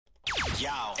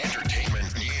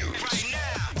Entertainment news. Right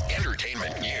now.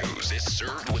 Entertainment news is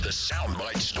served with a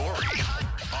Soundbite Story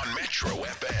on Metro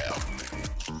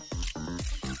FM.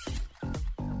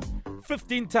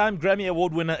 15-time Grammy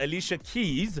Award winner Alica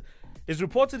Keys is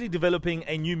reportedly developing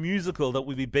a new musical that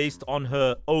will be based on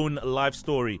her own life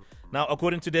story. Now,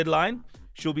 according to Deadline,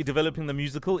 she'll be developing the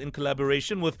musical in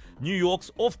collaboration with New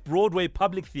York's off-Broadway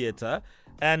Public Theatre,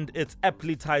 and it's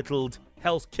aptly titled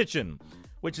Hell's Kitchen,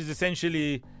 which is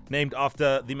essentially named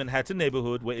after the Manhattan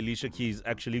neighborhood where Alica Keys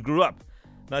actually grew up.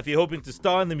 Now, if you're hoping to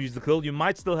star in the musical, you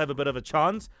might still have a bit of a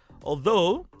chance,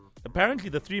 although apparently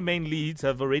the three main leads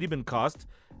have already been cast,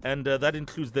 and that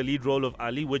includes the lead role of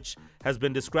Ali, which has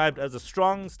been described as a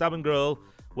strong, stubborn girl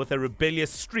with a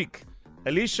rebellious streak.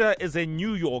 Alica is a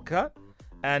New Yorker,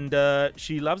 and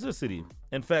she loves her city.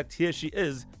 In fact, here she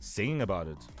is singing about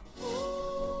it.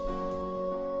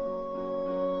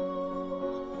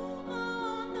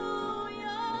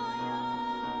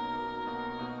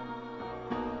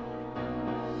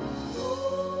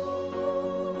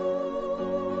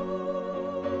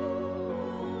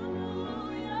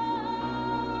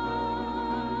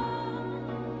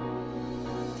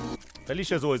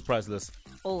 Alicia is always priceless.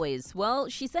 Always. Well,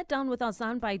 she sat down with our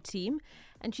Soundbite team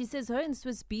and she says her and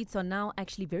Swiss Beats are now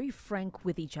actually very frank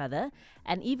with each other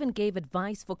and even gave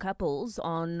advice for couples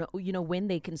on, when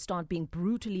they can start being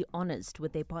brutally honest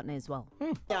with their partner as well.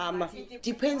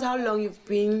 Depends how long you've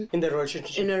been in a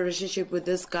relationship with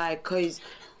this guy, because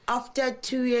after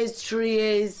 2 years, 3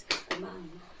 years,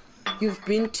 you've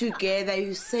been together,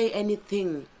 you say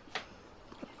anything.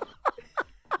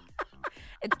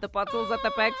 It's the bottles at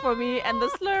the back for me and the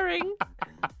slurring.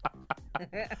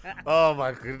 Oh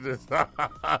my goodness.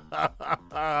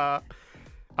 I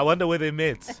wonder where they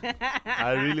met.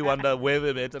 I really wonder where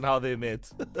they met and how they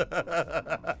met.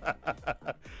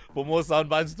 For more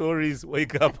Soundbite Stories,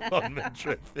 wake up on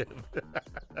Metro FM.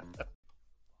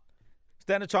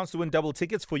 Stand a chance to win double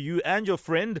tickets for you and your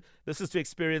friend. This is to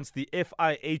experience the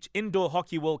FIH Indoor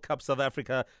Hockey World Cup South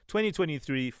Africa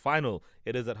 2023 final.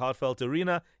 It is at Hartfeld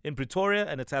Arena in Pretoria,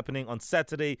 and it's happening on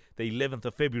Saturday, the 11th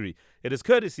of February. It is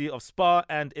courtesy of SPAR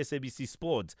and SABC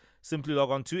Sport. Simply log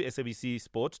on to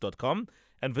sabcsport.com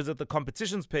and visit the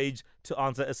competitions page to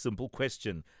answer a simple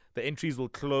question. The entries will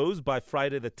close by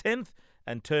Friday the 10th,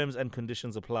 and terms and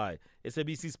conditions apply.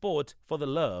 SABC Sport, for the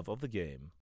love of the game.